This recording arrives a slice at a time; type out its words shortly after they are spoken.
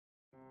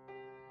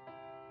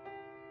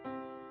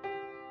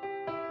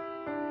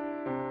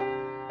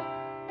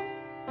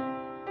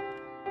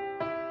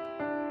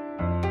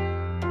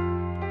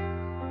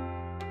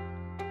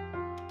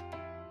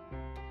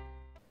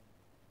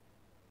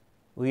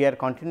we are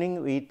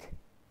continuing with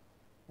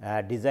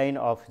design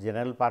of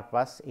general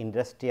purpose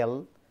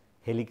industrial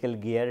helical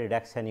gear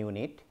reduction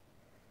unit,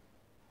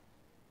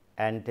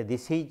 and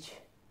this is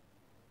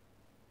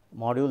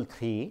module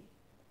 3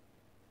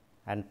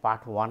 and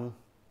part 1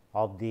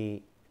 of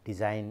the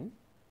design,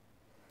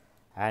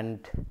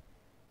 and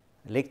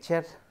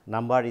lecture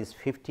number is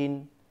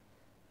 15,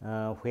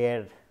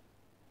 where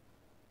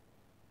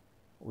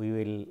we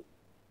will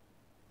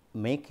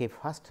make a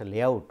first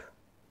layout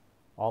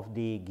of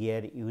the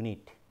gear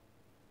unit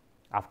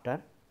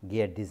after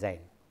gear design.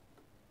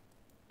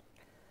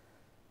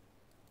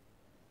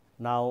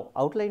 Now,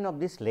 outline of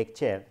this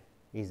lecture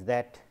is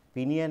that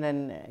pinion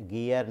and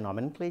gear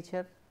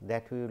nomenclature,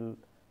 that we will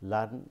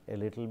learn a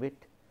little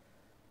bit.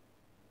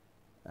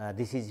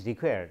 This is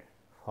required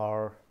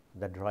for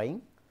the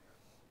drawing.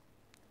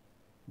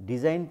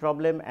 Design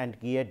problem and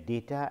gear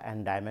data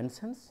and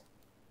dimensions,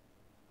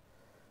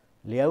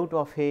 layout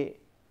of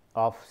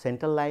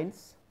central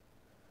lines.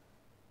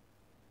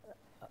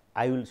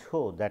 I will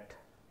show that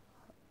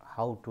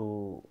how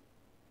to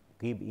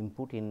give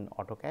input in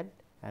AutoCAD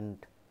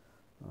and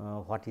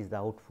what is the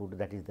output,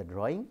 that is the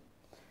drawing,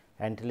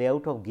 and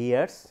layout of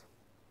gears,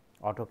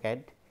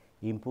 AutoCAD,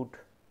 input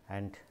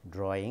and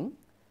drawing,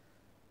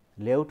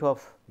 layout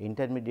of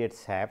intermediate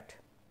shaft.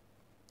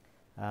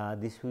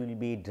 This will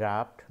be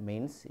draft,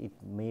 means it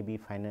may be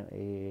final,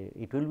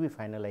 it will be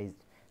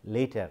finalized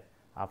later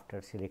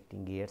after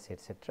selecting gears,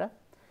 etc.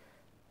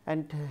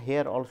 And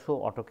here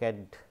also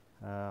AutoCAD,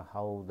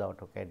 how the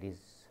AutoCAD is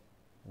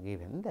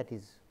given, that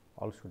is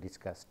also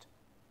discussed.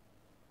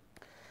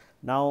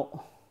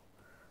 Now,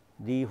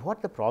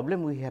 what the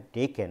problem we have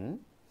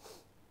taken,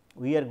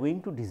 we are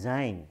going to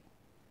design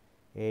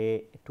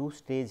a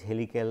 2-stage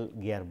helical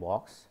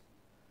gearbox,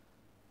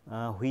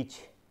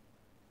 which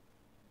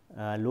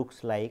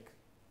looks like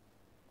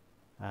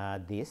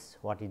this,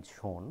 what is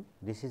shown.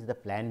 This is the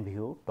plan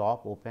view,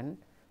 top open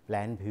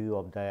plan view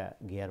of the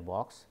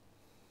gearbox,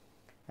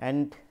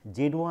 and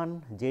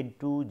Z1,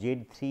 Z2,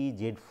 Z3,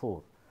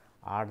 Z4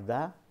 are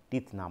the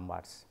teeth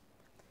numbers.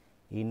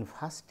 In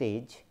first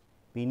stage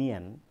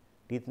pinion,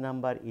 teeth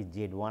number is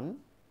Z1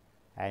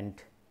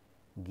 and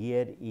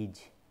gear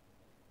is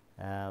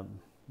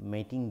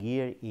mating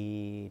gear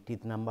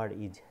teeth number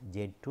is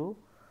Z2,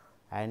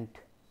 and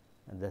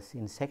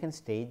in second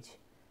stage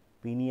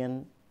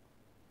pinion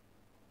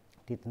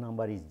teeth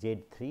number is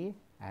Z3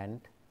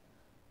 and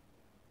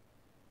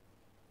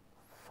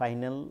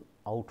final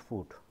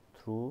output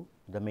through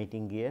the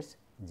mating gears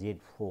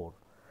Z4.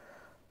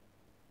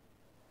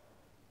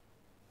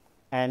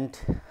 And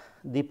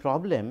the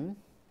problem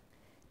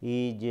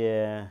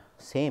is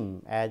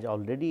same as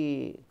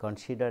already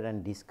considered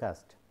and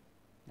discussed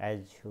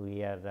as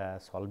we are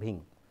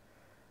solving,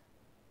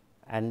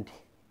 and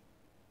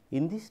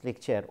in this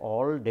lecture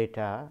all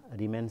data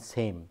remain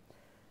same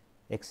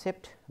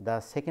except the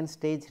second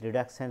stage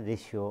reduction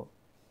ratio,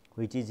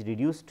 which is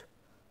reduced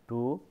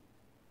to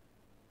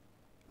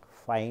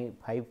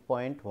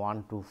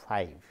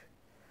 5.125.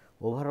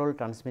 Overall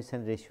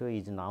transmission ratio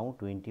is now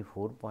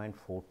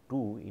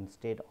 24.42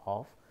 instead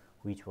of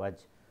which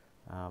was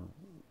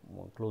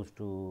close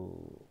to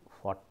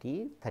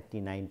 40,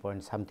 39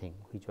 point something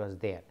which was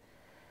there.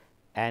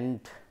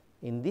 And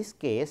in this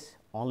case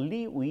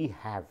only we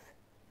have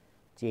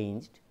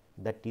changed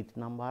the teeth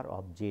number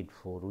of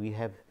Z4, we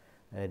have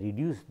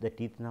reduced the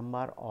teeth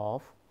number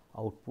of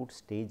output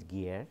stage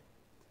gear,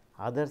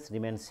 others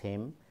remain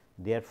same.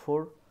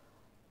 Therefore,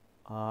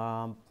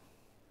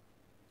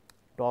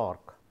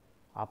 torque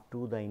up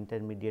to the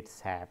intermediate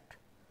shaft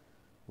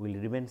will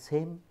remain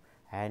same,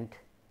 and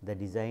the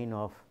design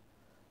of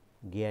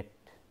gear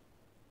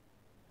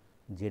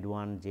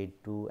Z1,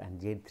 Z2 and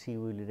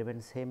Z3 will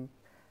remain same,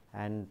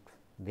 and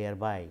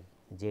thereby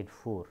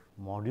Z4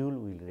 module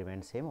will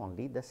remain same,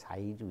 only the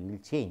size will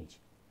change.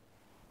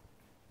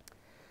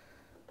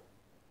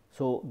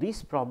 So,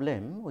 this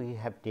problem we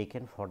have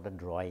taken for the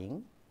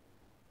drawing,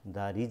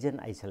 the reason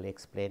I shall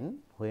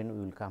explain when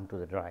we will come to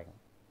the drawing.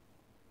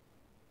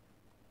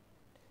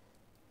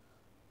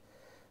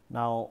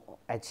 Now,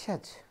 as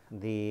such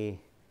the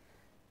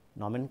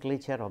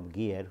nomenclature of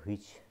gear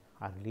which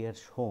earlier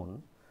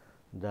shown,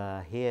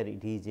 the here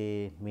it is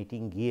a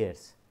mating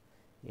gears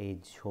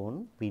is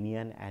shown,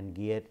 pinion and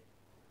gear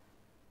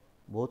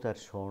both are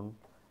shown,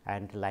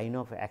 and line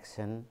of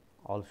action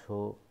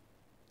also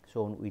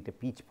shown with a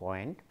pitch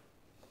point,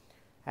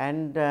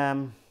 and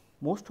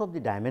most of the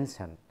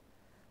dimension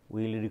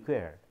will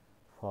require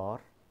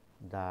for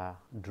the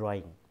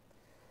drawing.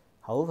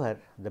 However,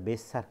 the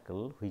base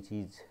circle which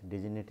is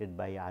designated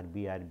by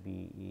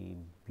RB,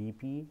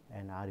 BP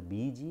and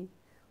RBG,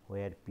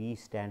 where P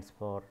stands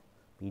for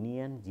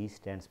pinion, G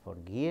stands for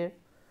gear,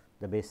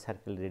 the base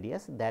circle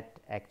radius, that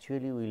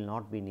actually will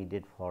not be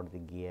needed for the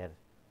gear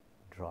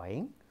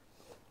drawing.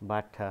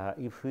 But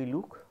if we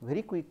look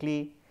very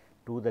quickly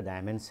to the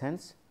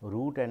dimensions,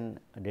 root and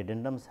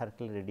dedendum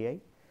circle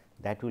radii,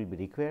 that will be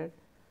required,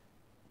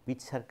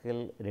 pitch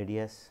circle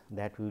radius,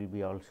 that will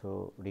be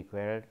also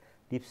required,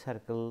 tip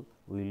circle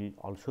will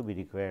also be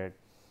required,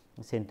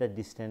 center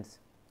distance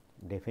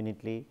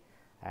definitely,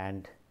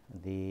 and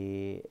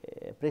the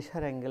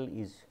pressure angle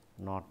is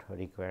not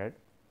required.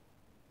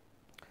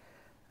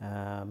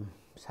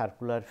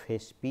 Circular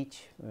face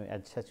pitch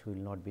as such will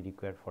not be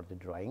required for the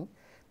drawing,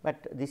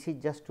 but this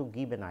is just to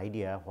give an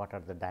idea what are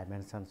the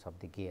dimensions of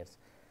the gears.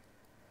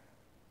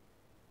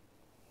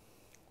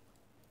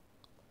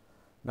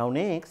 Now,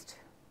 next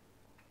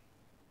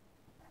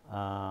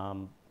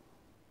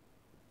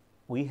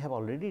we have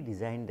already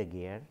designed the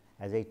gear,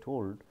 as I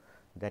told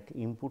that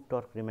input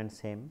torque remains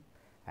same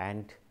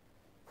and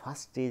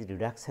first stage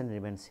reduction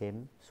remains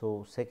same.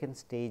 So, second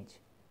stage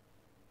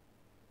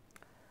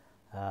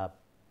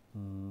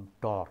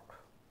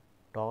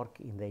torque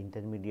in the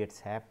intermediate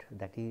shaft,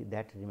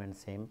 that remains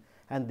same,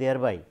 and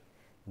thereby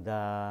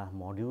the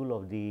module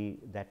of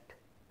that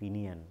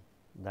pinion,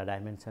 the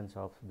dimensions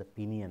of the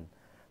pinion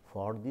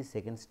for the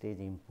second stage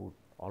input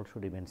also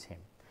remain same.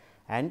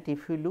 And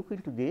if you look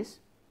into this,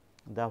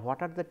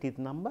 what are the teeth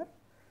number?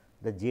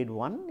 The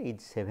Z1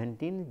 is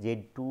 17,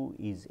 Z2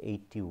 is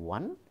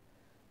 81,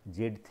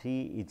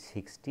 Z3 is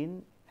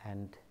 16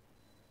 and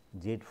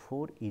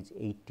Z4 is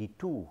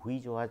 82,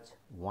 which was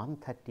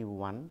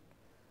 131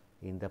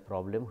 in the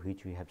problem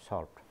which we have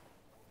solved.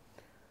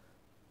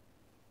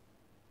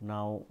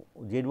 Now,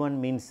 Z1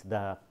 means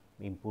the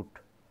input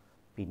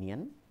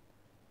pinion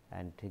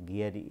and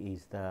gear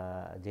is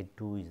the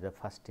Z2 is the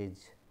first stage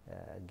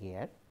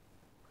gear.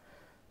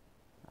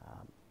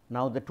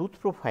 Now, the tooth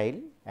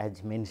profile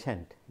as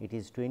mentioned, it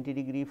is 20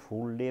 degree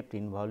full depth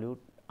involute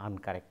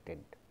uncorrected.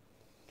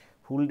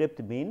 Full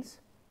depth means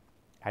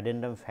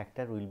addendum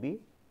factor will be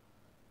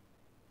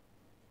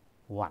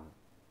 1.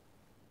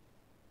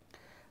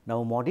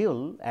 Now,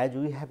 module as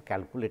we have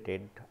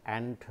calculated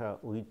and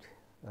with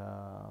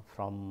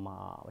from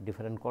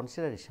different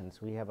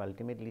considerations, we have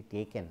ultimately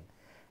taken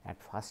at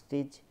first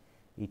stage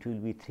it will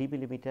be 3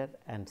 millimeter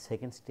and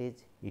second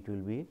stage it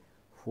will be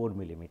 4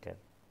 millimeter.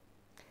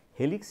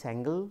 Helix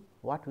angle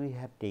what we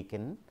have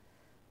taken,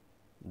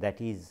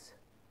 that is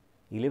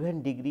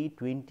 11 degree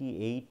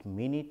 28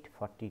 minute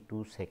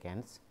 42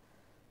 seconds.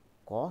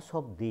 Cos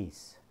of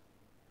this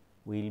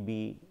will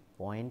be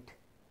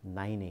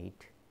 0.98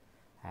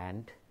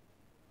 and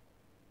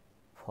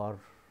for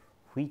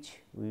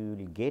which we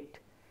will get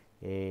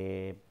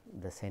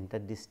the center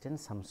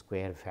distance some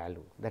square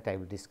value that I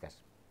will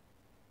discuss.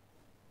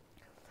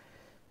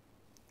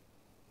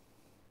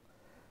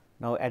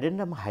 Now,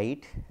 addendum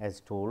height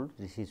as told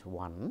this is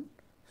 1.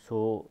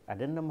 So,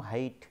 addendum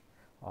height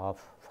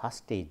of first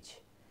stage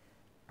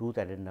tooth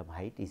addendum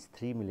height is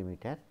 3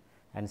 millimeter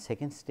and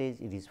second stage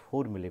it is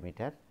 4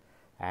 millimeter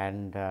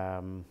and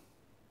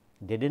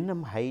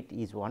dedendum height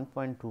is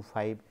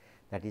 1.25,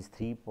 that is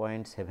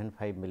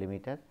 3.75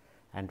 millimeter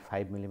and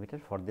 5 millimeter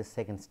for the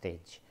second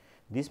stage.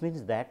 This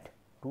means that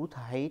tooth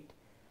height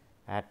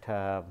at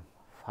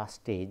first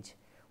stage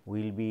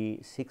will be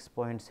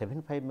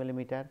 6.75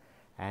 millimeter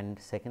and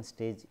second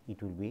stage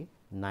it will be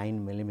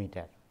 9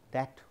 millimeter.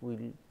 That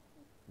will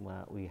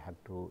we have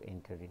to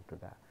enter into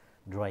the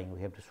drawing, we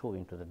have to show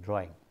into the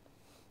drawing.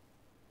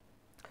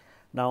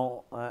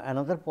 Now,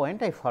 another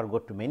point I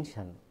forgot to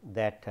mention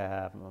that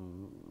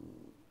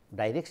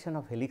direction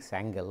of helix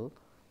angle,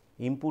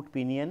 input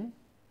pinion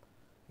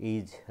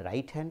is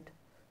right hand.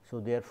 So,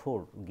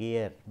 therefore,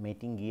 gear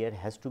mating gear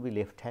has to be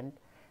left hand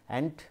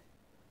and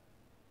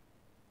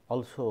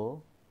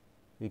also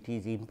it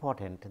is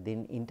important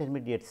then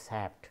intermediate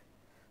shaft,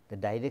 the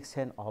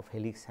direction of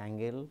helix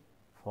angle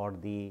for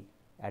the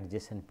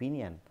adjacent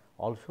pinion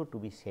also to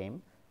be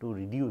same to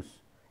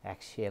reduce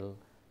axial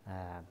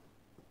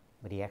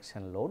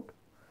reaction load,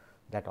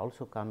 that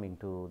also come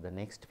into the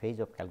next phase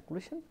of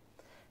calculation.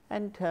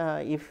 And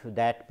if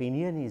that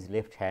pinion is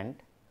left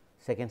hand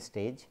second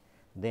stage,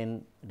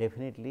 then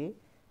definitely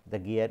the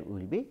gear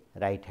will be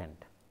right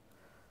hand.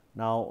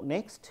 Now,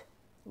 next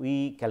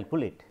we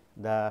calculate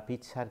the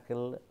pitch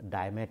circle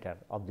diameter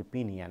of the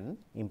pinion,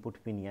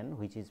 input pinion,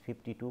 which is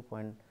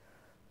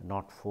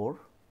 52.04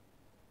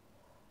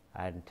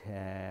 and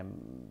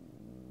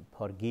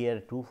for gear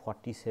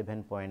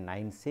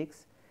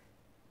 247.96,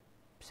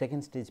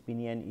 second stage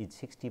pinion is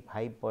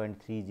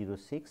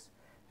 65.306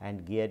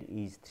 and gear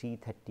is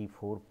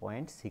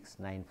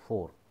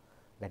 334.694,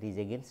 that is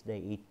against the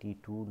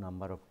 82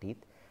 number of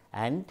teeth.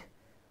 And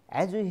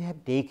as we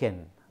have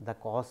taken the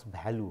cos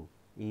value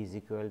is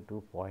equal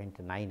to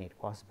 0.98,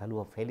 cos value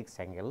of helix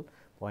angle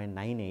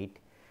 0.98,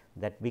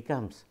 that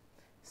becomes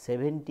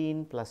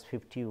 17 plus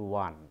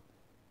 51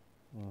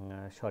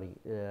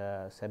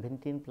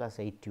 17 plus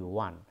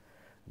 81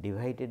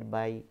 divided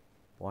by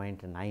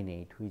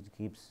 0.98, which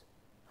gives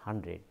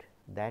 100,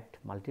 that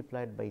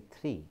multiplied by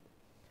 3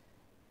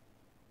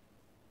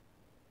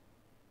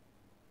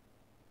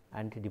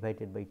 and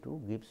divided by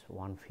 2 gives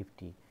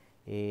 150,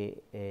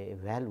 a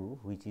value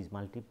which is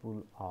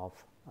multiple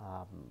of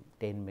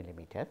 10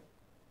 millimeter,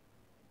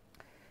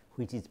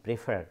 which is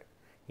preferred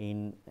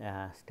in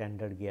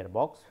standard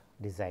gearbox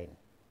design.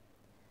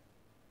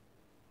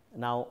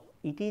 Now,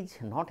 it is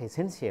not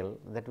essential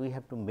that we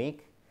have to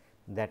make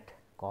that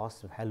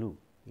cos value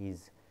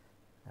is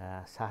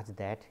such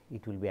that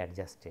it will be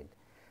adjusted.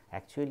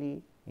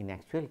 Actually, in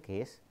actual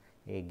case,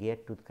 a gear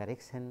tooth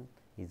correction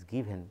is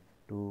given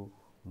to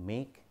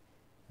make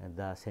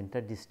the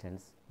center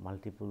distance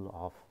multiple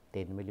of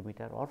 10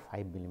 millimeter or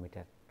 5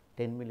 millimeter.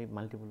 10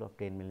 multiple of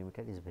 10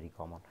 millimeter is very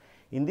common.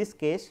 In this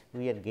case,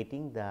 we are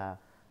getting the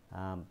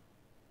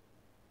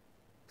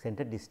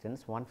center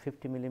distance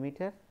 150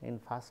 millimeter in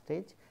first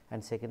stage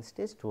and second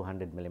stage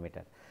 200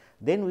 millimeter.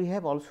 Then we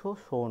have also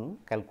shown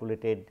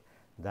calculated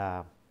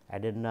the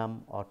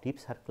addendum or tip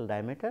circle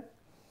diameter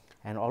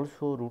and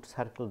also root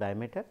circle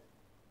diameter.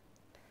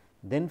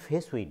 Then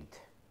face width.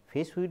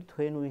 Face width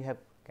when we have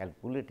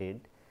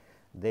calculated,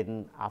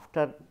 then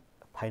after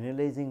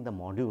finalizing the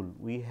module,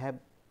 we have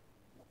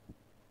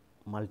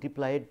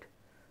multiplied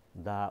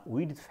the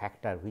width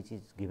factor which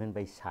is given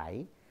by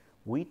psi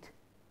with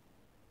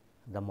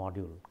the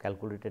module,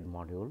 calculated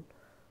module.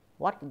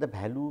 What the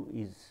value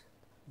is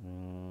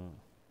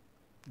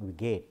we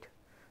get,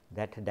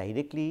 that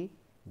directly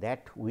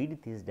that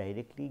width is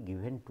directly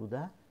given to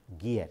the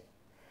gear,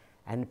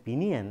 and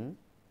pinion,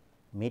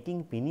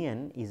 mating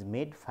pinion is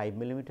made 5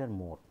 millimeter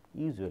more,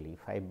 usually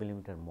 5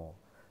 millimeter more.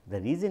 The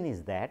reason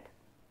is that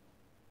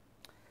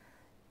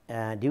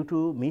due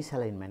to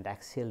misalignment,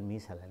 axial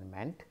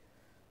misalignment,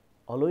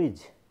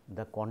 always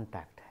the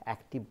contact,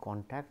 active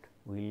contact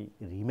will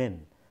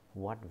remain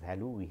what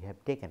value we have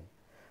taken.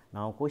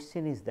 Now,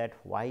 question is that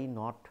why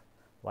not,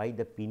 why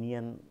the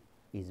pinion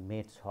is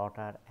made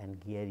shorter and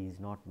gear is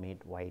not made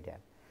wider.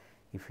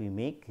 If we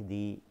make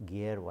the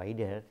gear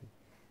wider,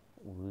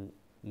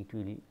 it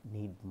will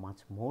need much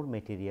more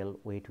material,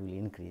 weight will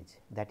increase.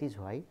 That is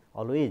why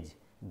always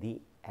the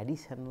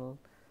additional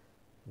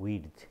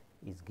width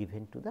is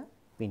given to the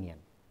pinion.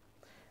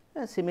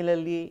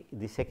 Similarly,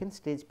 the second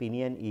stage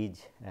pinion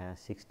is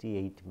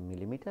 68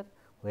 millimeter,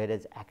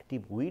 whereas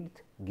active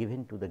width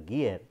given to the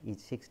gear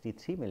is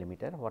 63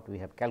 millimeter, what we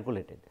have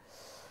calculated.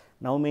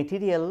 Now,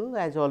 material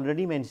as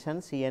already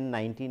mentioned, CN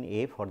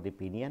 19A for the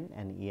pinion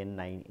and EN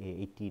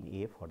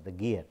 18A for the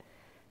gear,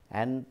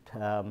 and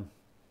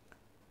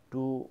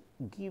to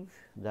give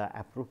the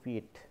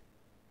appropriate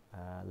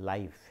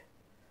life,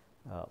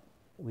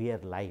 wear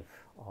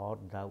life or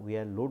the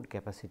wear load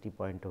capacity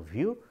point of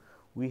view,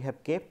 we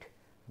have kept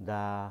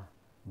the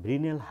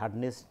Brinell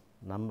hardness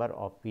number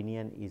of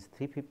pinion is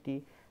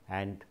 350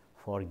 and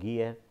for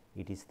gear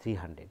it is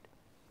 300.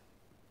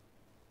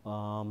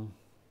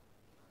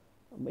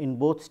 In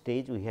both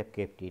stage we have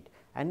kept it,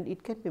 and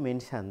it can be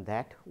mentioned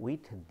that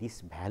with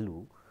this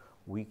value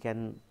we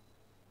can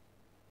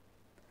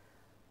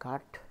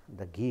cut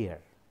the gear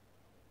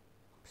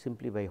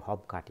simply by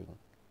hub cutting.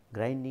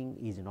 Grinding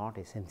is not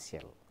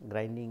essential,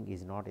 grinding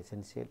is not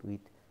essential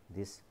with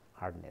this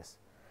hardness.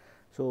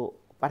 So,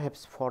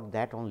 perhaps for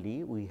that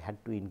only we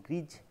had to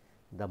increase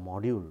the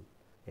module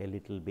a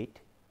little bit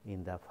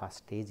in the first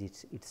stage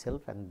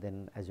itself, and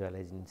then as well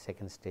as in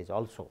second stage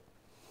also.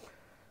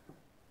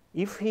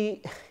 If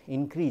we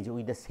increase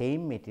with the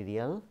same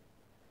material,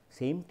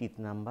 same teeth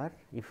number,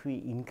 if we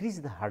increase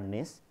the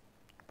hardness,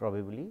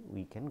 probably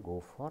we can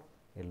go for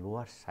a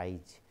lower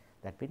size.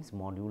 That means,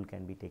 module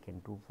can be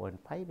taken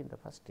 2.5 in the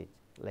first stage,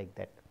 like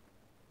that.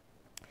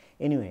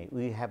 Anyway,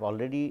 we have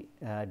already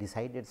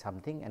decided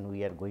something and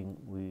we are going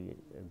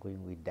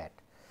with that.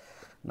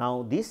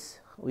 Now, this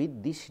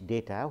with this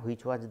data,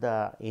 which was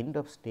the end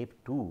of step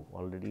 2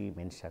 already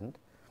mentioned.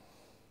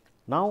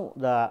 Now,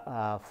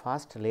 the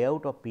first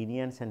layout of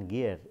pinions and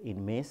gear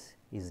in mesh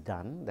is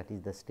done, that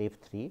is the step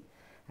 3,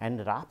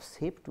 and rough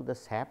shape to the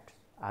shafts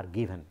are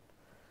given.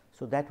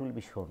 So, that will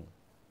be shown.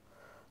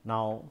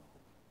 Now,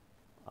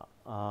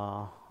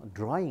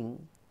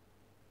 drawing,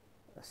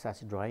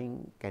 such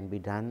drawing can be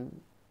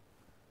done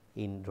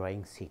in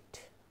drawing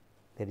sheet,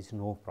 there is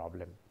no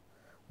problem.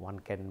 One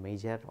can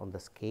measure on the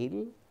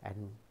scale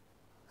and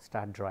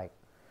start drawing.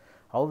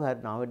 However,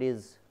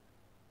 nowadays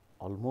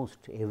almost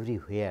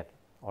everywhere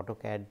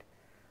AutoCAD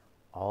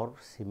or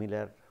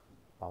similar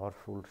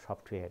powerful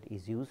software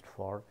is used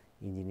for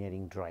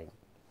engineering drawing,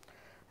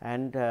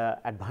 and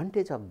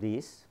advantage of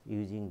this,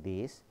 using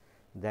this,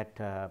 that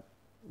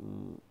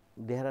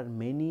there are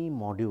many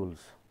modules,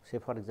 say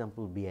for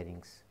example,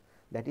 bearings,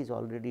 that is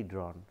already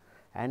drawn,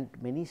 and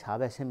many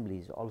sub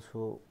assemblies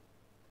also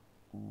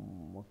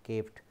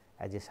kept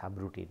as a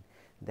subroutine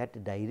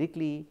that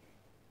directly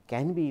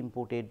can be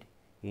imported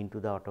into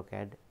the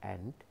AutoCAD,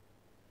 and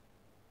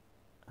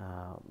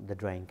the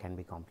drawing can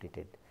be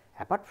completed.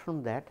 Apart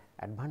from that,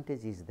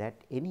 advantage is that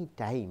any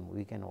time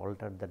we can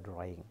alter the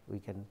drawing, we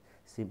can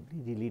simply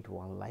delete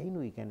one line,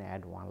 we can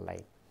add one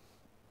line.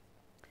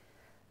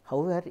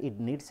 However, it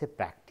needs a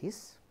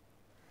practice.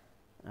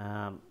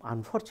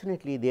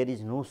 Unfortunately, there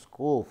is no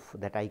scope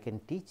that I can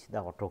teach the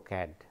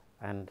AutoCAD,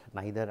 and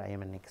neither I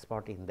am an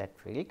expert in that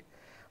field.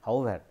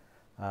 However,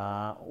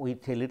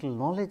 with a little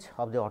knowledge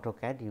of the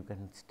AutoCAD, you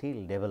can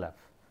still develop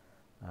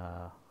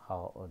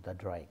how the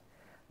drawing.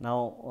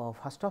 Now,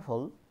 first of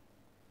all,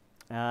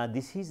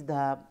 this is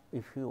the,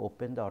 if you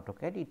open the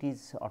AutoCAD, it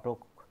is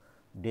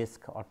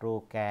Autodesk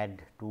AutoCAD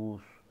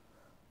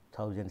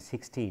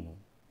 2016,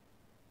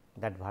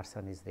 that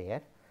version is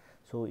there.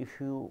 So, if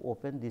you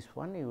open this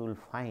one, you will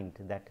find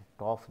that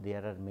top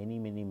there are many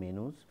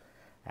menus,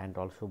 and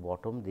also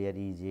bottom there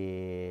is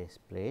a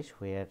place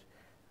where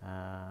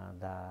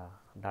the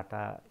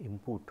data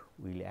input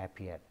will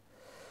appear.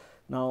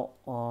 Now,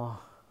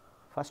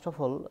 first of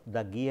all,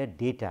 the gear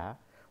data,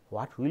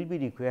 what will be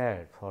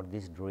required for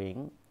this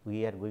drawing,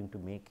 we are going to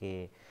make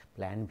a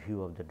plan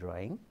view of the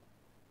drawing.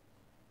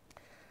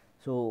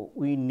 So,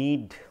 we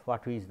need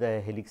what is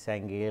the helix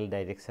angle,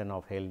 direction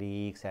of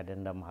helix,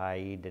 addendum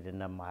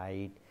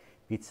height,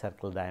 pitch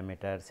circle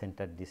diameter,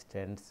 center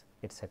distance,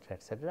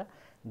 etc.,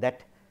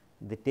 that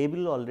the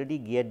table already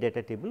gear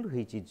data table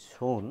which is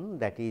shown,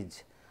 that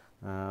is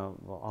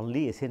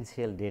only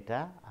essential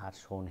data are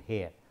shown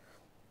here.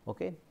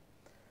 Okay.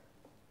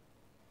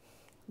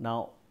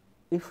 Now,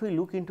 if we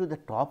look into the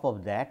top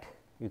of that,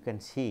 you can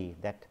see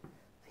that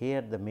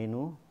here the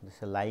menu,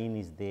 this line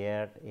is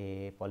there,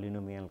 a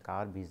polynomial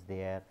curve is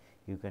there,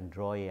 you can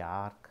draw a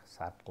arc,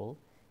 circle,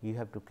 you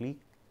have to click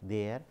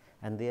there,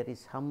 and there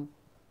is some,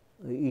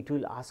 it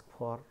will ask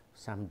for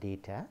some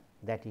data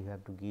that you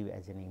have to give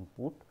as an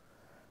input.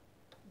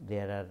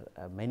 There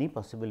are many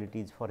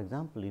possibilities. For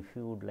example, if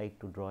you would like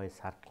to draw a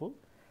circle,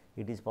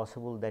 it is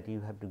possible that you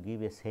have to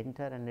give a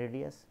center and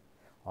radius,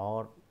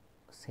 or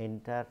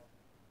center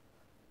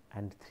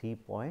and 3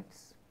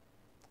 points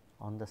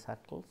on the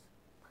circles.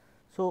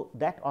 So,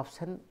 that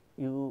option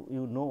you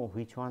know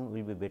which one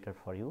will be better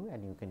for you,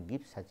 and you can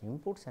give such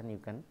inputs and you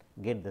can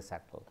get the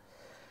circle.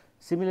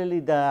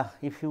 Similarly, the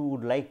if you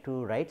would like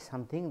to write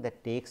something, the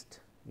text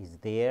is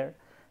there,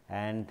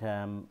 and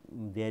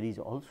there is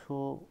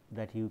also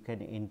that you can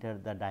enter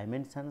the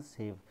dimensions.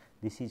 Say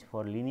this is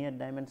for linear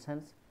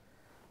dimensions,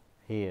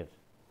 here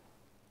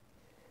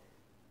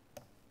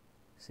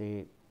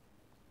say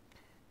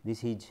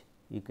this is,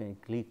 you can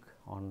click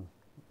on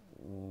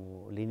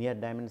linear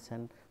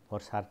dimension. For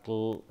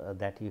circle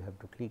that you have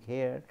to click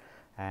here,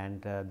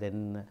 and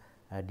then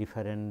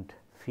different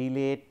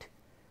fillet,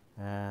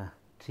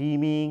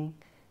 trimming,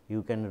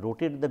 you can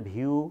rotate the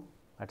view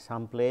at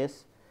some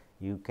place,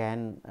 you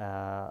can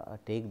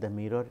take the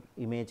mirror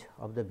image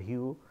of the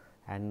view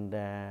and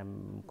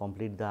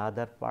complete the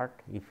other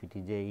part if it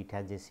is it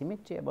has a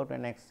symmetry about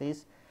an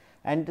axis,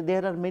 and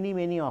there are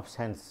many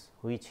options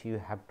which you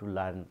have to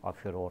learn of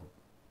your own.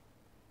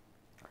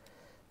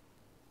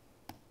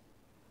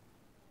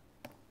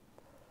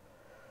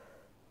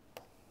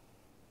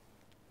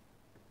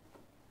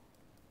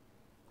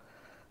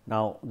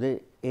 Now,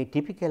 a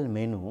typical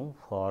menu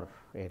for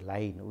a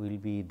line will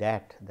be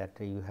that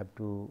you have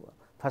to,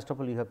 first of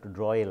all you have to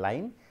draw a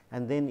line,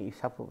 and then if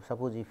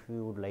suppose if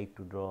you would like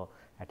to draw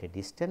at a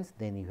distance,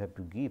 then you have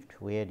to give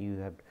where you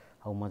have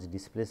how much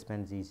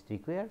displacement is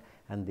required,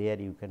 and there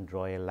you can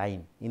draw a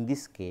line. In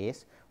this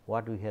case,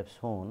 what we have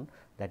shown,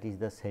 that is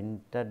the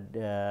centered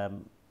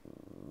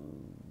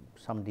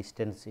some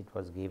distance it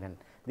was given.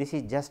 This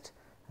is just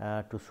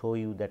to show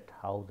you that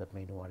how the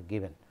menu are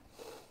given.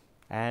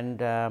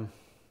 And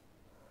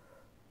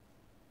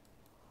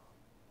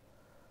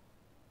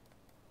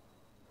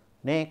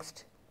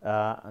next,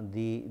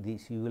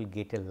 this you will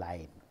get a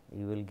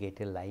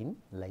line,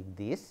 like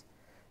this,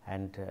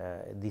 and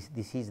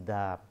this is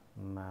the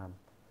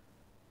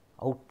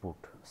output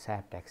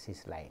shaft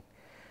axis line.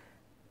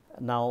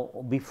 Now,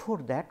 before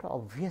that,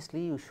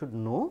 obviously you should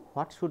know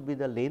what should be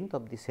the length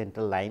of the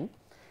central line.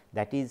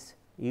 That is,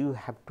 you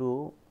have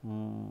to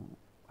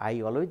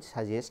I always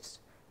suggest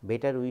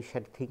better we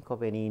should think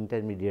of any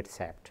intermediate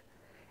shaft,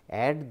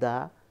 add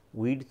the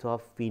width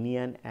of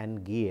pinion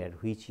and gear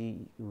which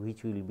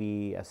will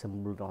be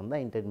assembled on the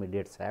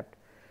intermediate shaft.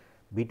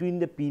 Between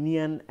the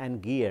pinion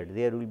and gear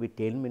there will be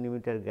 10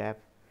 millimeter gap,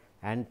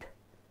 and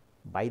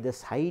by the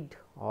side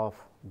of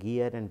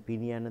gear and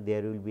pinion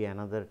there will be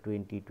another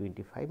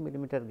 20-25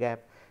 millimeter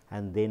gap,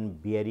 and then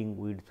bearing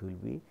width will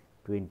be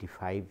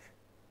 25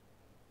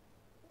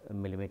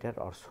 millimeter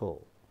or so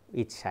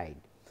each side.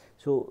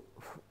 So,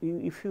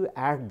 if you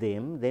add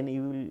them, then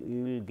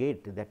you will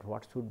get that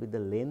what should be the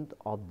length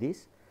of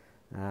this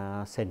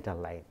central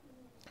line.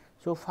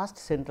 So, first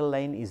central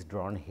line is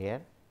drawn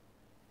here,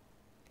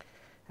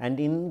 and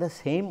in the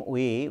same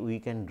way we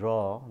can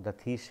draw the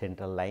three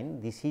central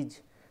line.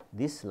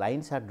 These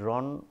lines are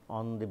drawn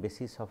on the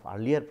basis of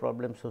earlier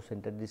problem. So,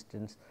 center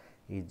distance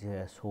is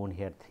shown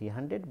here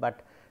 300,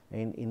 but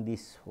in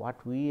this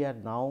what we are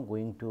now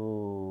going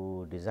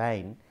to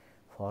design,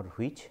 for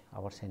which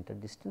our center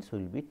distance will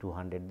be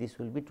 200, this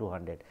will be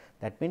 200.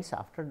 That means,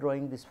 after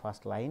drawing this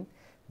first line,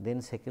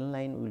 then second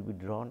line will be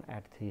drawn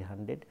at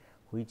 300,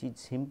 which is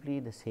simply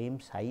the same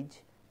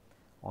size,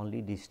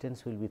 only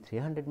distance will be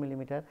 300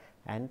 millimeter,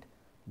 and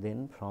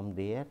then from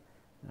there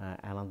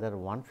another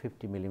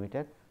 150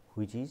 millimeter,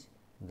 which is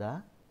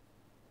the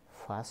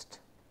first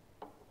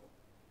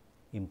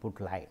input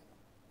line,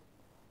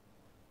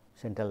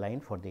 central line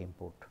for the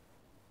input.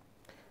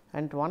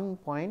 And one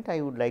point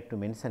I would like to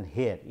mention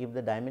here, if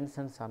the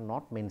dimensions are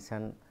not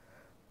mentioned,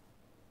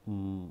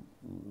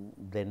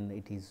 then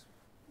it is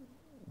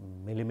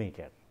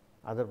millimeter,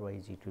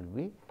 otherwise it will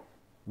be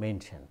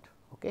mentioned.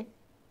 Okay.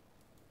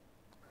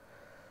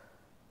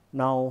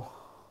 Now,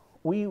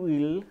 we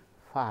will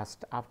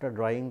first, after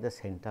drawing the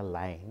center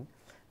line,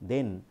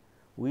 then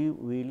we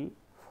will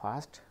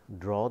first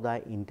draw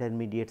the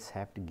intermediate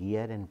shaft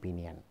gear and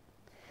pinion.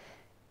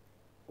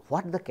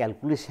 What the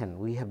calculation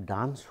we have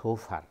done so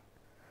far,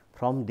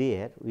 from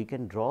there we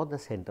can draw the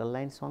center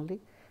lines only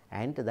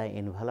and the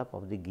envelope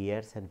of the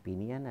gears and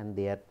pinion and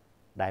their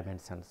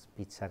dimensions,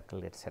 pitch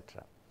circle,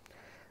 etc.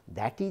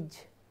 That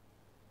is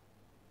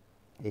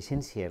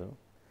essential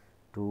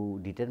to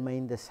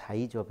determine the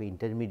size of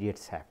intermediate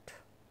shaft,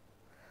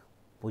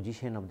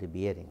 position of the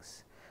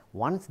bearings.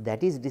 Once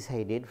that is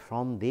decided,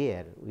 from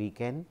there we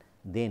can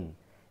then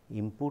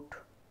input,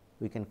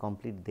 we can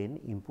complete then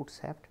input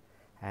shaft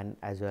and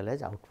as well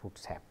as output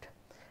shaft.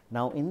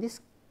 Now, in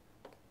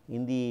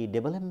the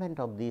development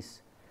of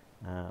this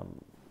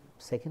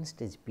second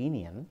stage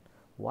pinion,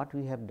 what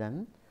we have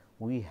done,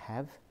 we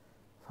have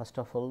first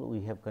of all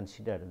we have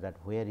considered that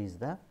where is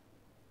the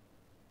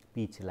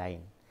pitch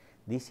line.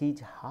 This is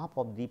half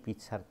of the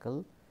pitch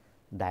circle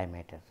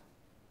diameter.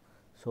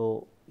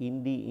 So,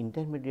 in the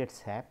intermediate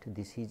shaft,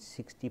 this is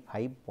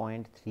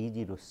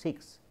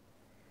 65.306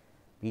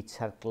 pitch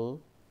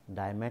circle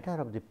diameter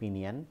of the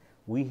pinion.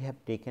 We have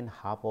taken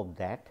half of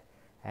that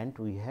and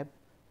we have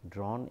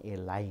drawn a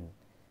line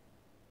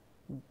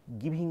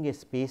giving a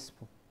space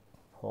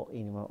for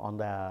on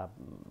the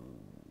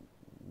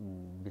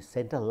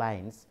center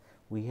lines.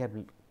 We have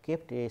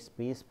kept a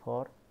space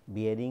for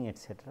bearing,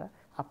 etc.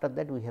 After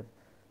that, we have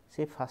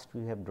say first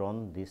we have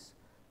drawn this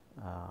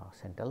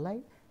center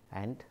line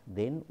and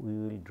then we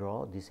will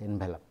draw this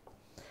envelope,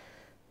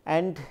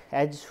 and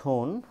as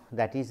shown,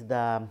 that is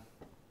the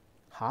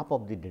half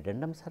of the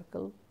dedendum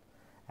circle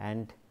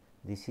and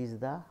this is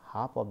the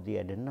half of the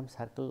addendum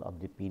circle of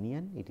the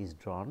pinion. It is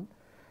drawn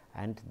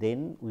and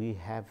then we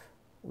have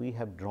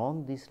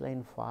drawn this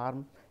line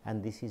form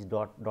and this is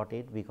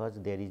dotted because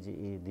there is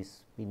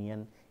this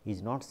pinion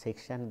is not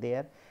sectioned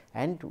there,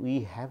 and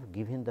we have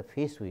given the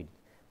face width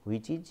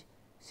which is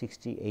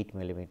 68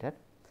 millimeter.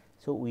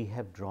 So, we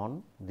have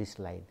drawn this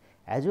line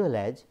as well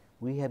as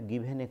we have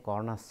given a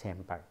corner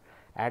chamfer.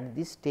 At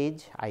this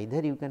stage,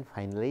 either you can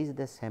finalize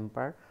the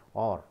chamfer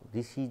or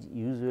this is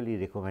usually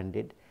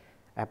recommended.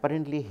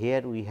 Apparently,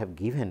 here we have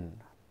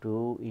given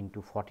 2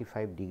 into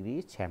 45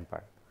 degrees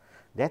chamfer.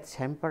 That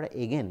chamfer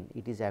again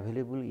it is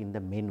available in the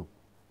menu,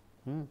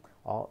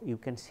 or you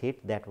can set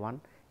that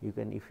one. You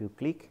can, if you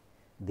click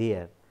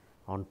there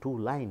on 2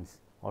 lines,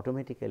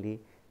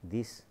 automatically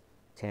this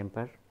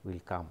chamfer will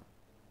come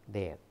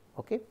there.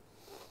 Okay.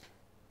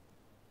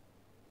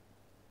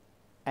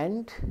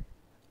 And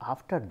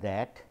after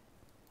that,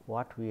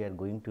 what we are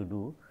going to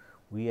do,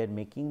 we are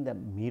making the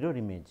mirror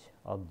image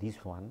of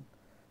this one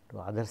to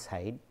other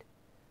side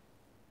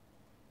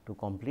to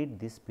complete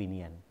this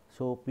pinion.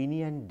 So,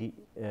 pinion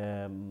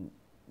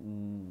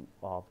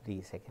of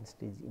the second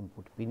stage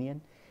input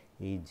pinion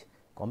is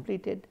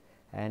completed,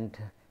 and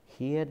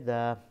here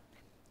the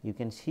you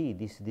can see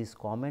this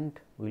comment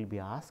will be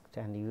asked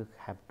and you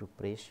have to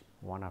press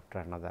one after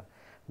another.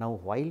 Now,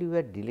 while you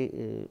are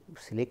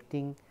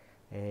selecting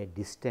a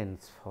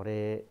distance for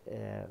a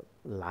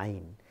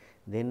line,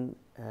 then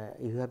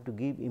you have to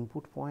give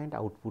input point,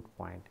 output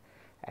point,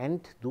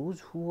 and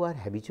those who are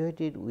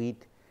habituated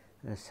with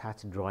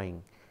such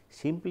drawing,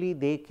 simply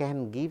they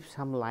can give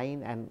some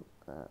line and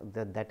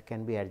that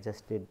can be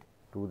adjusted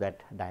to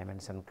that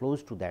dimension,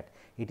 close to that.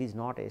 It is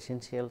not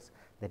essential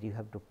that you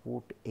have to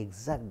put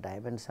exact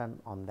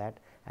dimension on that,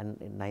 and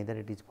neither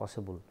it is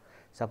possible.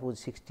 Suppose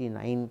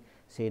 69,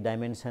 say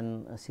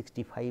dimension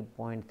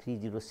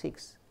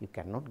 65.306, you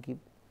cannot give.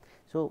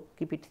 So,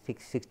 keep it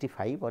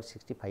 65 or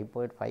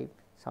 65.5,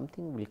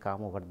 something will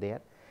come over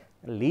there.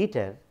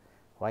 Later,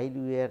 while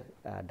we are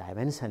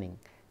dimensioning,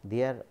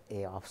 there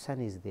a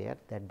option is there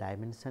that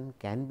dimension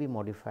can be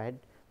modified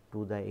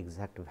to the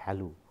exact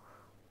value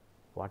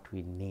what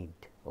we need.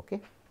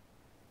 Okay.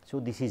 So,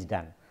 this is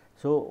done.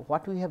 So,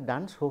 what we have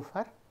done so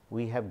far,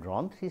 we have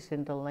drawn 3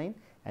 central line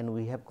and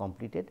we have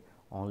completed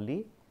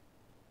only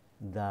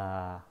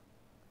the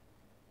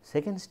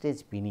second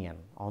stage pinion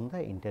on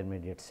the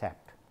intermediate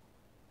shaft.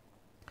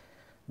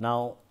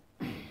 Now,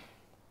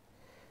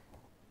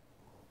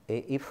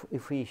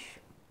 if we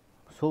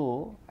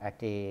show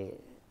at a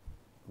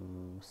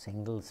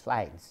single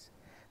slides,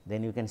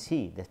 then you can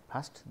see that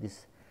first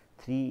this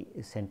 3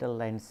 central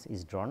lines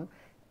is drawn.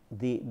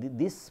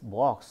 This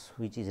box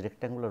which is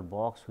rectangular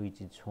box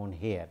which is shown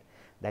here,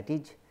 that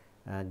is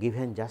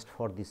given just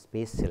for the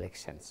space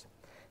selections.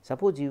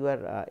 Suppose you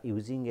are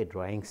using a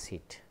drawing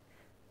sheet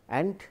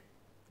and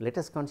let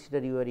us consider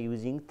you are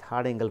using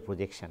third angle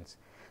projections.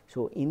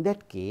 So, in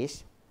that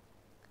case,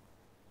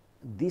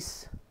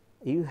 this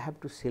you have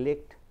to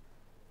select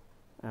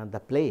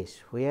the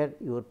place where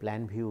your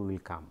plan view will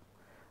come.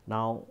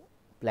 Now,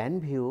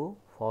 plan view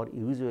for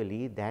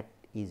usually that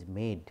is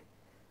made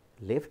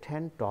left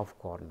hand top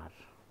corner.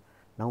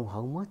 Now,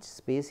 how much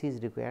space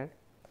is required?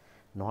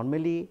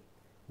 Normally,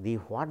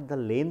 what the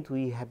length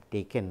we have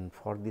taken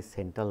for the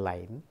central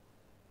line,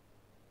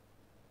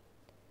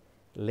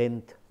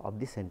 length of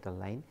the central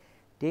line,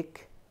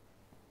 take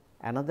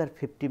another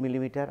 50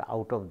 millimeter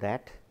out of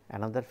that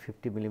another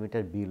 50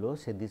 millimeter below.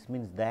 So, this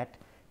means that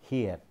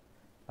here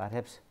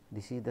perhaps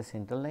this is the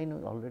central line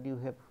already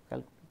we have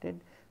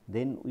calculated,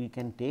 then we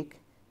can take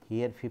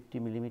here 50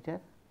 millimeter,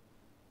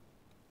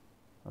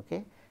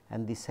 okay,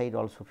 and this side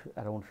also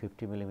around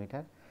 50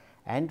 millimeter,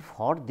 and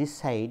for this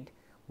side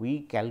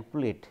we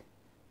calculate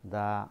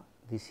the,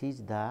 this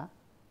is the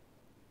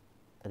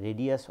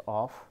radius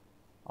of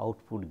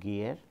output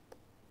gear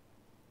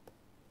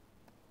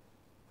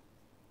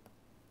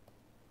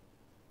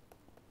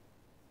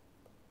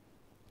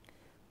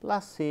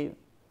plus say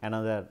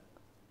another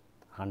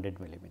 100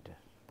 millimeter.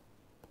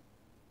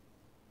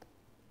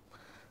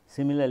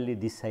 Similarly,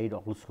 this side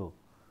also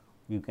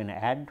you can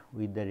add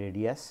with the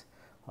radius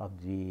of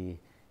the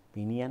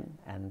pinion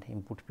and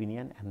input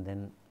pinion and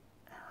then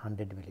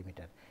 100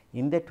 millimeter.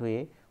 In that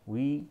way,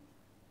 we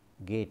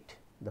get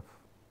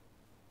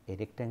a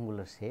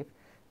rectangular shape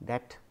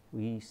that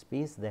we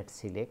space that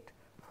select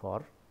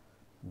for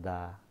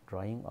the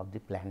drawing of the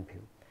plan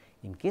view.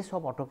 In case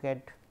of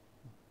AutoCAD,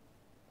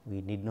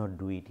 we need not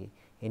do it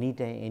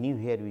anytime,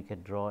 anywhere we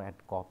can draw and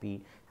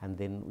copy, and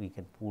then we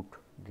can put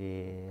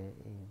the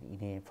in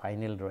a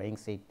final drawing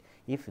set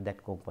if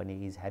that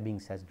company is having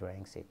such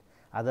drawing set.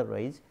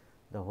 Otherwise,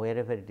 the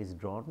wherever it is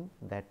drawn,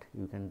 that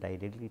you can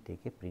directly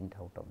take a print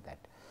out of that.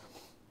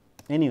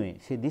 Anyway,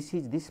 see,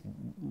 this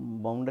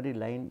boundary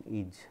line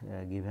is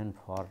given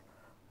for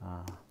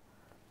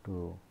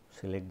to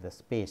select the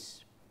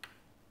space.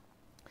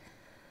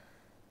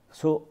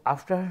 So,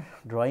 after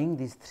drawing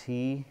these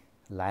three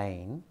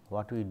line,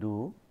 what we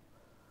do?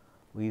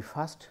 We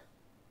first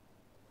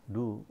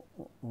do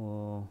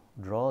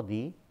draw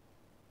the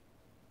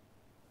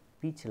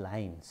pitch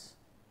lines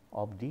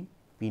of the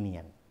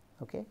pinion,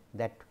 okay,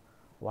 that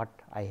what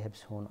I have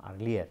shown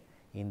earlier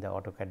in the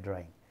AutoCAD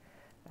drawing,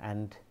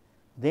 and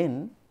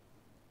then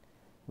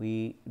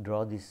we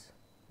draw these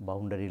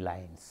boundary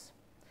lines.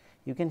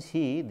 You can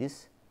see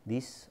these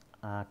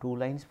two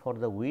lines for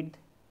the width,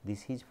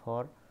 this is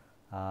for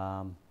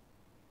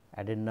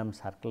addendum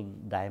circle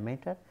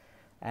diameter,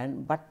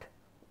 and but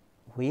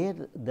where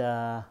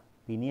the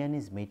pinion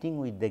is meeting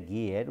with the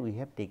gear, we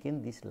have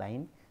taken this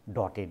line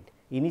dotted.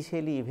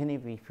 Initially, even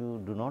if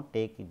you do not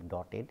take it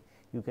dotted,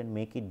 you can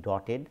make it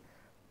dotted,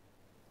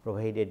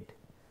 provided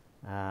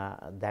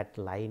that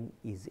line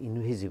is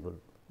invisible,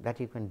 that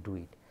you can do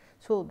it.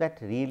 So, that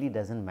really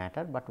does not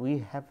matter, but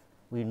we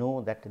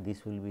know that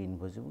this will be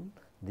invisible,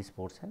 this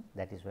portion,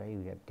 that is why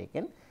we have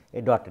taken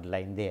a dotted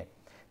line there.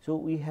 So,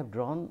 we have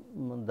drawn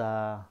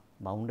the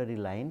boundary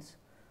lines,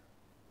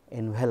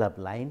 envelope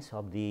lines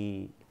of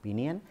the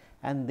pinion,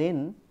 and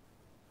then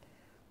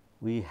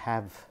we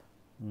have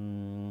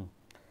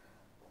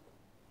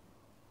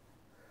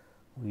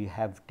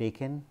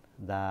taken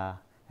the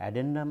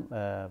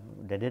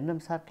addendum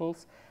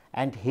circles,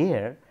 and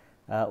here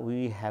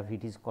we have,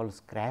 it is called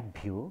scrap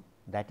view,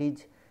 that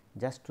is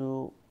just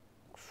to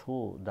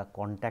show the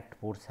contact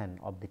portion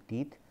of the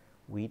teeth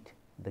with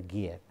the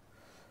gear,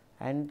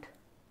 and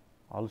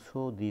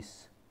also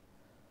these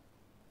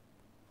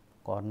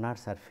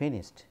corners are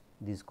finished.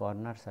 These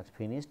corners are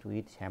finished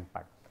with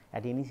chamfer.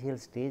 At initial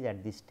stage,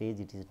 at this stage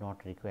it is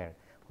not required.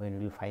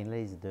 When we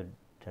finalize the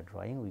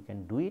drawing, we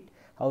can do it.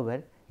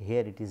 However,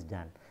 here it is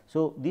done.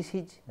 So, this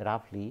is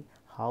roughly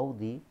how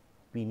the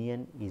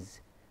pinion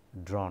is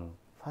drawn.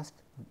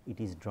 First,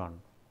 it is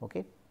drawn.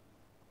 Okay.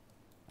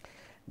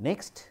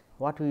 Next,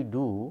 what we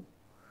do?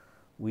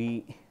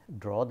 We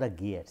draw the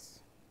gears.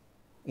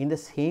 In the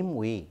same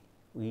way,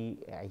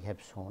 I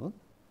have shown,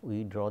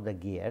 we draw the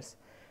gears,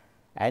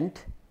 and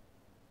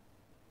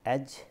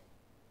as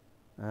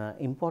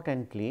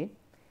importantly,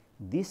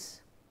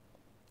 this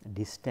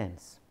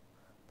distance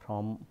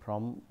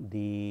from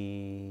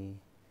the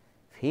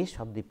face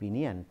of the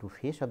pinion to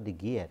face of the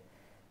gear,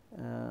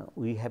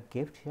 we have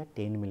kept here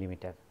 10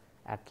 millimeter,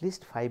 at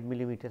least 5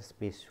 millimeter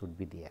space should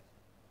be there.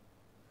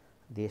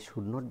 They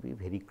should not be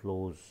very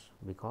close,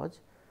 because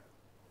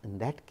in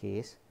that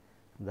case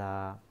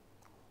the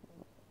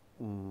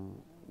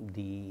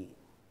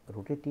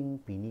rotating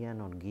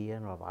pinion or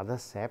gear or other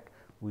shaft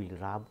will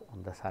rub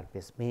on the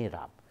surface, may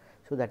rub.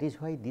 So, that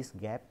is why this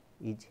gap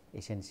is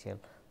essential.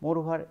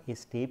 Moreover, a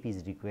step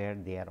is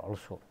required there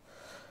also.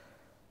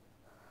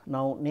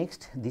 Now,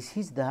 next, this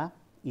is the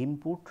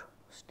input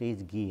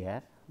stage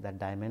gear, the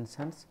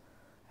dimensions,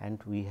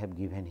 and we have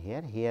given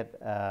here. Here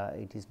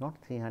it is not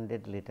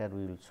 300, later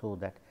we will show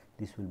that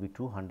this will be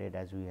 200,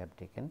 as we have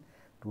taken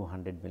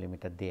 200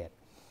 millimeter there.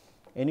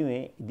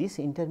 Anyway, this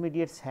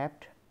intermediate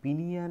shaft,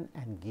 pinion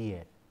and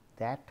gear,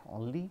 that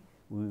only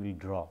we will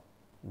draw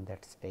in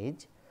that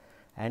stage,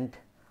 and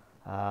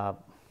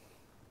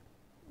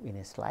in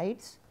a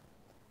slides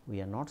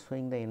we are not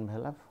showing the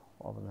envelope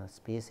of the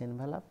space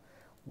envelope,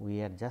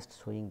 we are just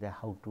showing the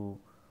how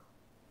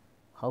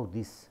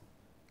this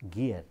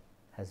gear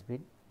has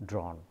been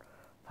drawn.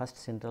 First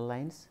central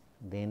lines,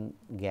 then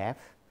gap,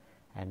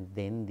 and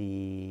then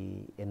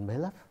the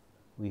envelope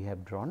we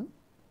have drawn,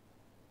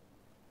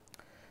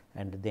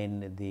 and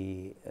then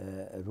the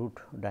root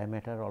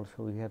diameter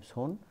also we have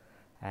shown,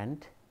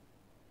 and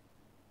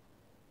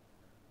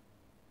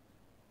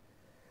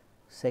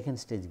second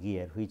stage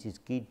gear which is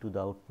keyed to the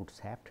output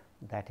shaft,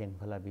 that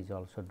envelope is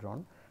also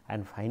drawn,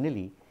 and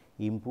finally,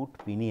 input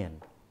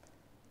pinion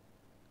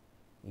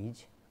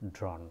is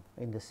drawn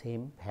in the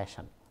same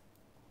fashion.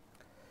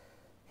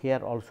 Here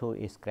also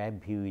a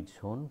scrap view is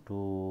shown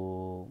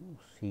to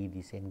see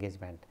this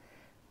engagement.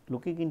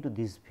 Looking into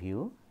this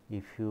view,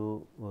 if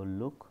you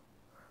look,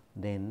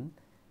 then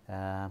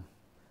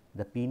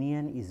the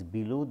pinion is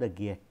below the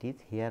gear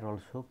teeth. Here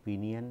also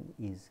pinion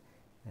is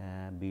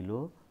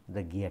below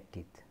the gear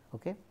teeth.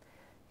 Okay.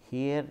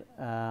 Here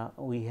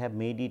we have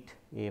made it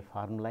a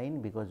firm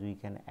line because we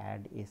can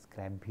add a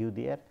scrap view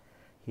there.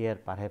 Here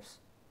perhaps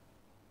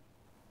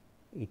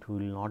it will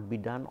not be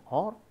done,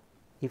 or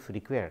if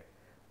required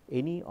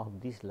any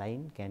of this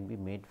line can be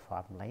made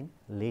firm line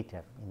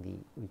later in the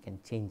we can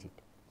change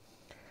it.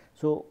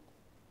 So,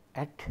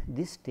 at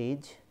this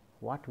stage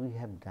what we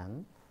have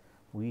done,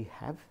 we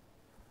have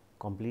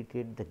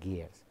completed the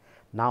gears.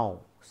 Now,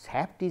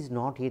 shaft is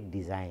not yet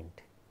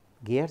designed,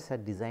 gears are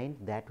designed,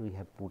 that we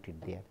have put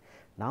it there.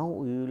 Now,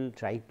 we will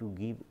try to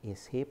give a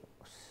shape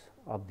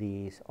of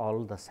these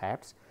all the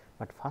shafts,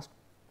 but first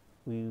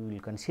we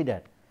will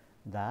consider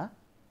the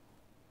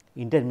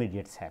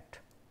intermediate shaft.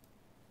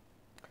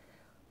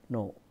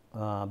 Now,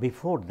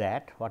 before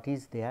that, what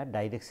is their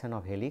direction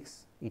of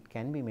helix? It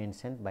can be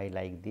mentioned by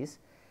like this.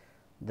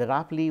 The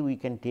roughly we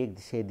can take,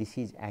 say this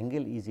is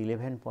angle is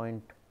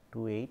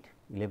 11.28,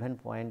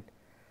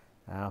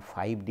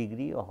 11.5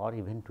 degree or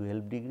even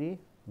 12 degree.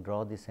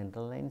 Draw the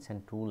central lines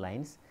and two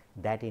lines,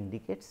 that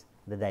indicates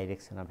the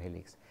direction of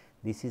helix.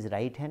 This is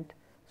right hand.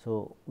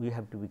 So, we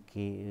have to be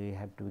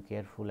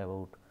careful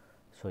about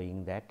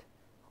showing that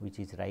which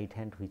is right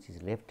hand, which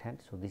is left hand.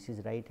 So, this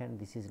is right hand,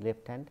 this is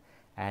left hand,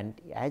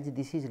 and as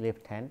this is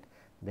left hand,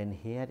 then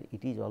here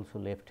it is also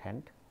left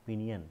hand.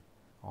 Pinion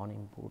on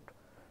input,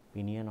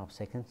 pinion of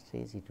second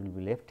stage, it will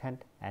be left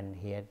hand, and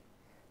here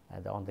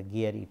on the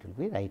gear it will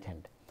be right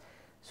hand.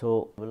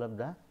 So, develop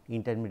the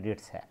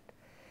intermediate shaft.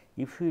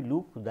 If we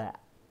look the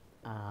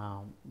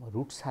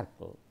root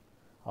circle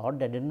or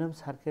duodenum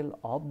circle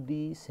of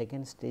the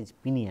second stage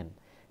pinion,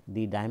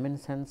 the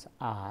dimensions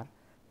are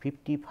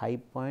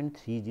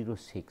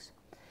 55.306.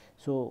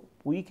 So,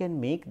 we can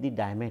make the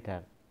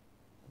diameter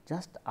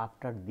just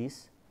after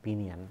this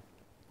pinion.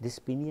 This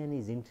pinion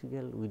is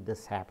integral with the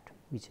shaft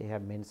which I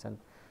have mentioned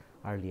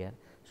earlier.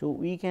 So,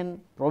 we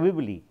can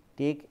probably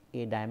take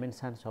a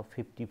dimensions of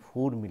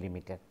 54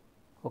 millimeter,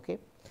 okay,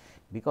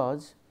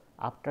 because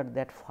after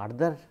that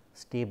further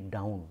step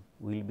down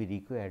will be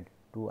required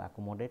to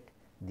accommodate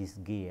this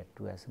gear,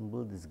 to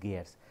assemble these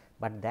gears,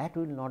 but that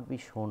will not be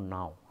shown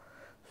now.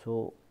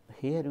 So,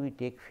 here we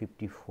take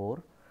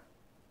 54,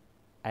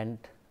 and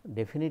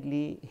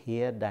definitely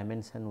here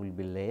dimension will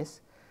be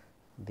less.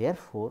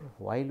 Therefore,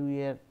 while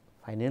we are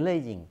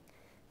finalizing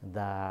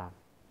the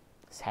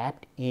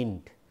shaft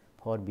end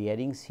for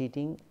bearing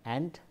seating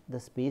and the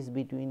space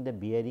between the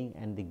bearing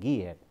and the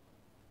gear,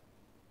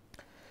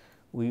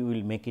 we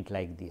will make it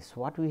like this.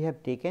 What we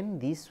have taken,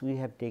 this we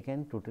have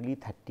taken totally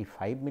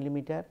 35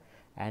 millimeter,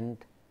 and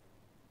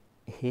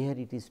here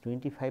it is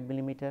 25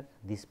 millimeter.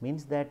 This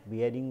means that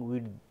bearing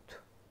width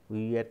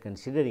we are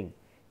considering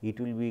it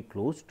will be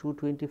close to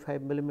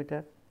 25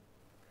 millimeter.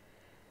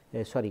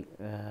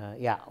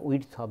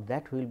 Width of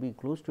that will be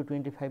close to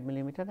 25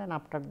 millimeter, and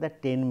after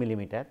that 10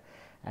 millimeter,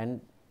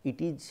 and it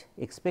is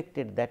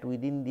expected that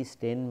within this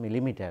 10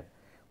 millimeter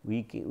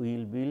we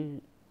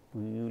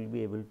will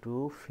be able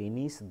to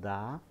finish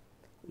the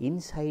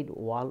inside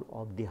wall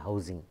of the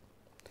housing.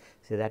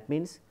 So, that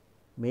means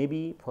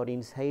maybe for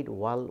inside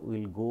wall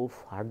we will go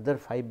further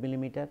 5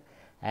 millimeter,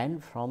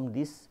 and from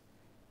this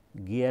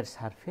gear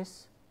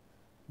surface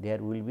there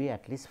will be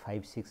at least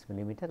 5-6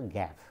 millimeter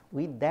gap.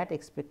 With that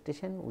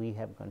expectation we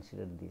have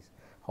considered this.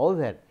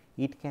 However,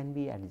 it can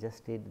be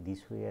adjusted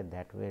this way or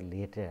that way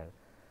later,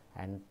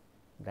 and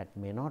that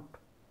may not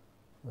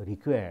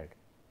required.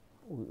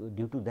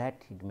 Due to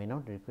that, it may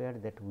not require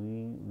that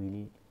we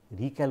will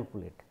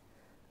recalculate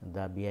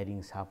the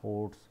bearing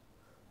supports,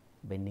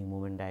 bending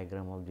moment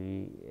diagram of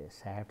the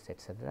shafts,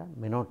 etc.,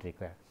 may not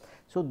require.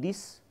 So,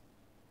 this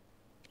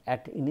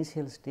at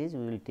initial stage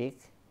we will take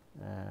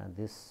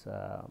this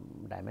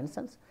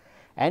dimensions,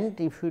 and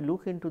if you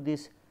look into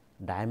this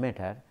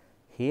diameter,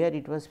 here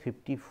it was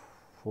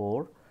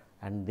 54,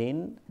 and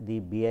then the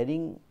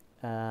bearing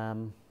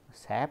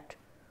shaft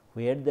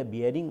where the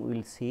bearing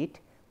will sit,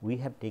 we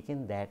have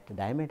taken that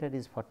diameter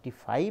is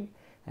 45,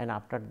 and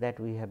after that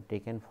we have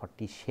taken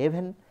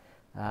 47.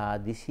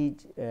 This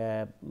is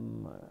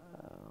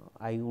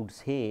I would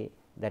say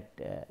that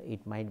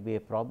it might be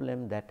a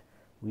problem that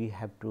we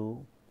have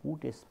to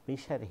put a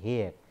spacer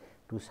here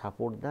to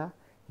support the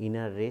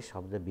inner race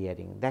of the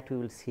bearing, that we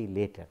will see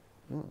later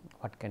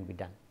what can be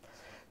done.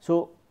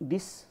 So,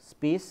 this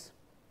space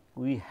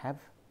we have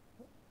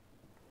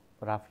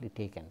roughly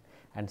taken,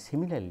 and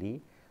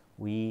similarly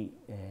we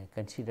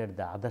consider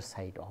the other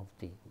side of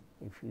the,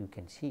 if you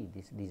can see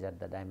this, these are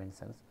the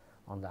dimensions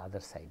on the other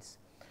sides.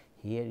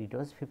 Here it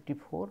was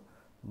 54.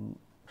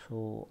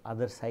 So,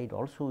 other side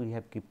also we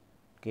have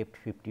kept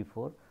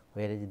 54.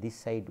 whereas this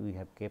side we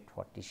have kept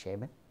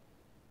 47.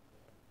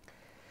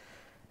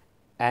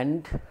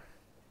 And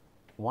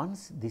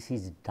once this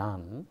is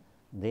done,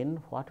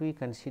 then what we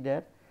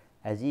consider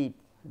as if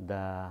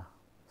the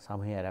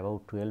somewhere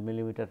about 12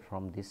 millimeter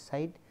from this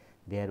side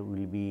there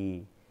will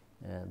be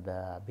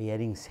the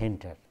bearing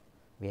center.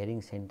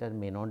 Bearing center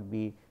may not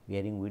be,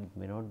 bearing width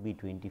may not be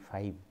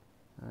 25,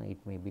 it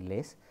may be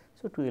less.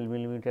 So, 12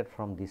 millimeter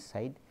from this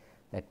side,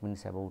 that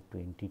means about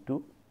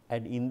 22,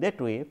 and in that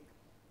way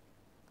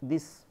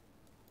this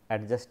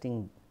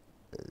adjusting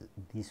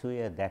this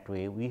way or that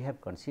way, we have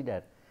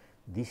considered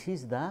this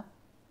is the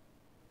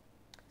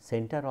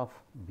center of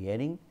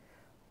bearing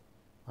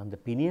on the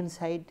pinion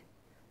side,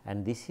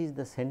 and this is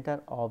the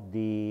center of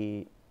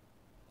the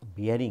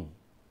bearing.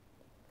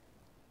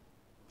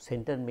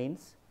 Center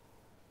means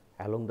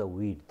along the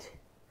width,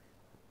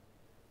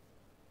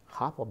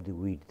 half of the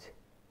width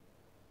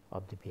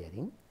of the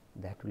bearing,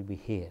 that will be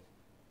here.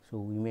 So,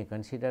 we may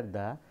consider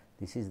the,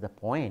 this is the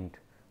point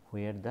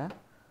where the,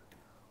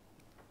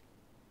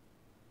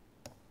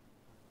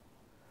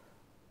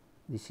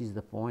 this is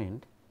the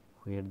point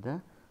where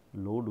the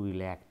load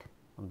will act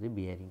on the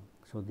bearing.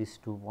 So, these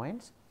 2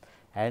 points,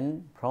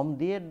 and from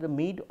there the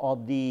mid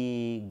of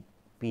the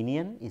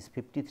pinion is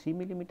 53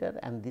 millimeter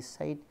and this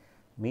side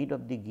mid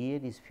of the gear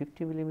is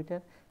 50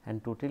 millimeter,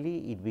 and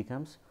totally it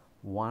becomes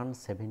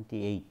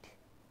 178.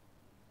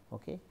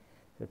 Okay.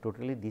 So,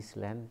 totally this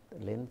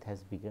length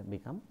has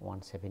become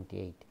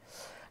 178,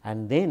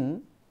 and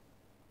then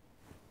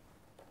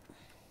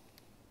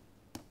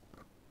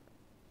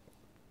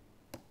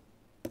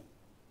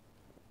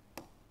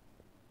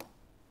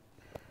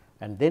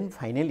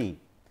finally,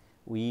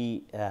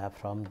 we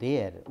from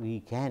there we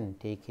can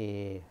take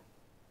a,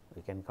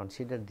 we can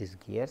consider these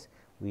gears.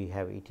 We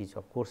have, it is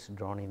of course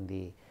drawn in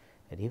the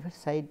reverse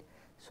side.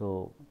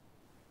 So,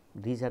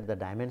 these are the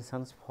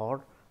dimensions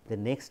for the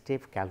next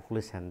step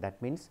calculation.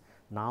 That means,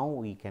 now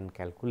we can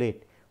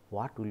calculate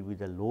what will be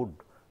the load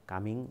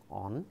coming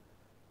on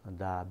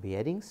the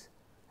bearings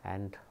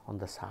and on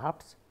the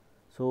shafts.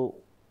 So,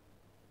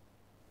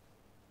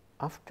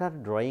 after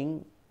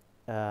drawing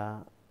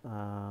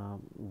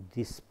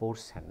this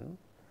portion,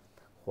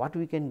 what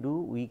we can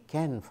do? We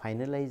can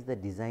finalize the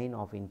design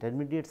of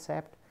intermediate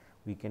shaft,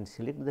 we can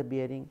select the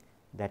bearing,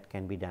 that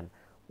can be done.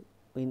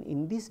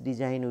 In this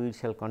design we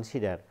shall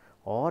consider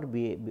all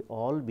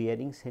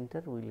bearing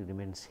center will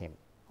remain same,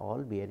 all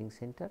bearing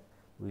center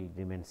will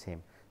remain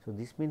same. So,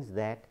 this means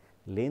that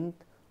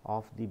length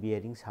of the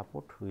bearing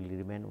support will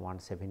remain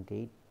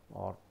 178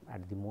 or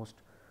at the most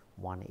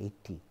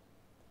 180.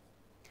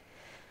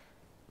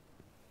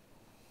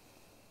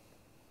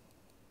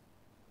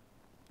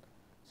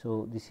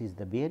 So, this is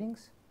the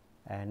bearings,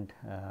 and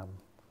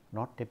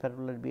not taper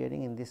roller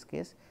bearing in this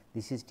case.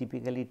 This is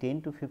typically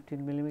 10 to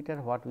 15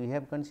 millimeter, what we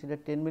have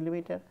considered 10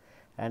 millimeter,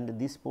 and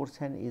this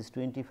portion is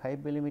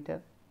 25 millimeter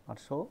or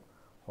so,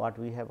 what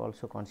we have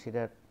also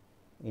considered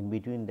in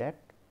between that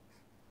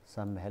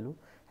some value,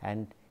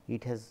 and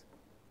it has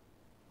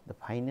the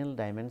final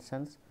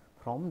dimensions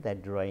from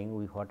that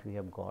drawing what we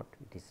have got,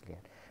 it is clear.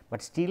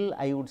 But still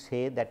I would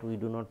say that we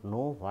do not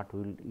know what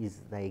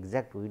is the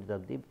exact width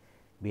of the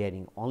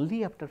bearing.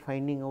 Only after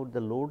finding out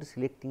the load,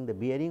 selecting the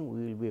bearing,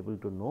 we will be able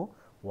to know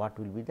what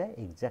will be the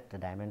exact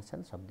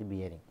dimensions of the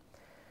bearing.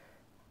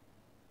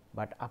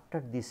 But after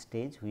this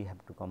stage, we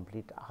have to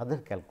complete other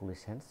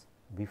calculations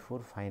before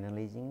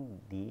finalizing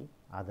the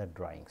other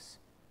drawings.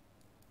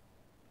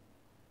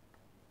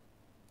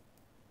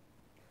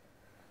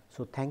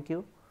 So, thank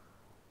you.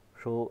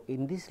 So,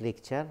 in this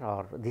lecture,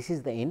 or this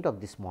is the end of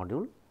this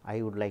module,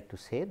 I would like to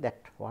say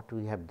that what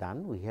we have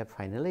done, we have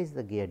finalized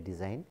the gear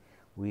design.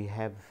 We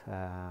have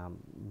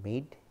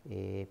made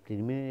a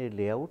preliminary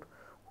layout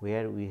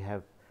where we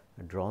have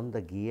drawn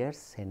the gears,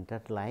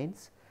 center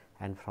lines,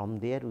 and from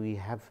there we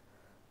have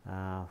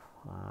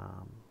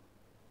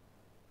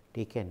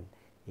taken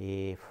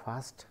a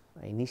first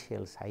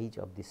initial size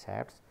of the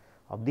shafts,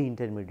 of the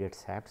intermediate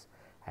shafts,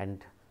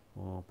 and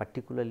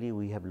particularly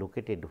we have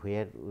located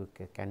where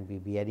can be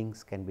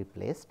bearings can be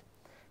placed,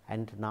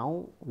 and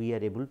now we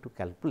are able to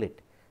calculate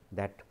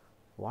that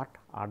what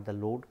are the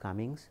load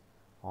comings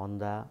on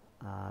the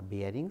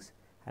bearings,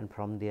 and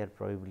from there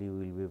probably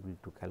we will be able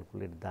to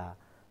calculate the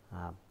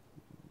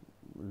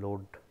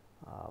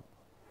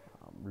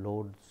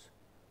loads,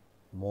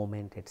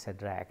 moment,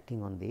 etc.,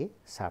 acting on the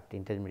shaft,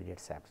 intermediate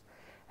shafts.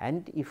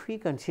 And if we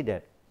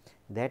consider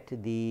that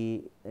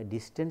the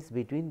distance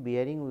between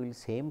bearing will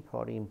same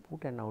for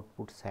input and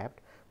output shaft,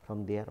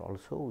 from there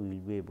also we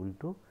will be able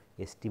to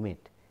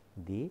estimate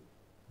the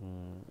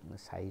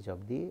size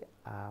of the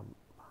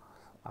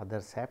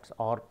other shafts,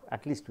 or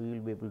at least we will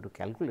be able to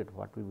calculate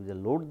what will be the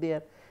load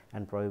there,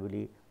 and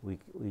probably we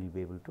will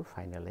be able to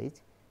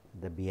finalize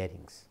the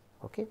bearings.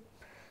 Okay.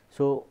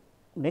 So,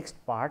 next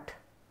part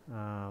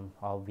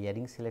of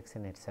bearing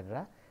selection,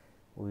 etc.,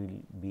 will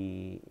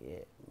be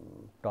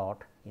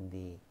taught in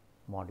the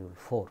module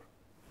 4.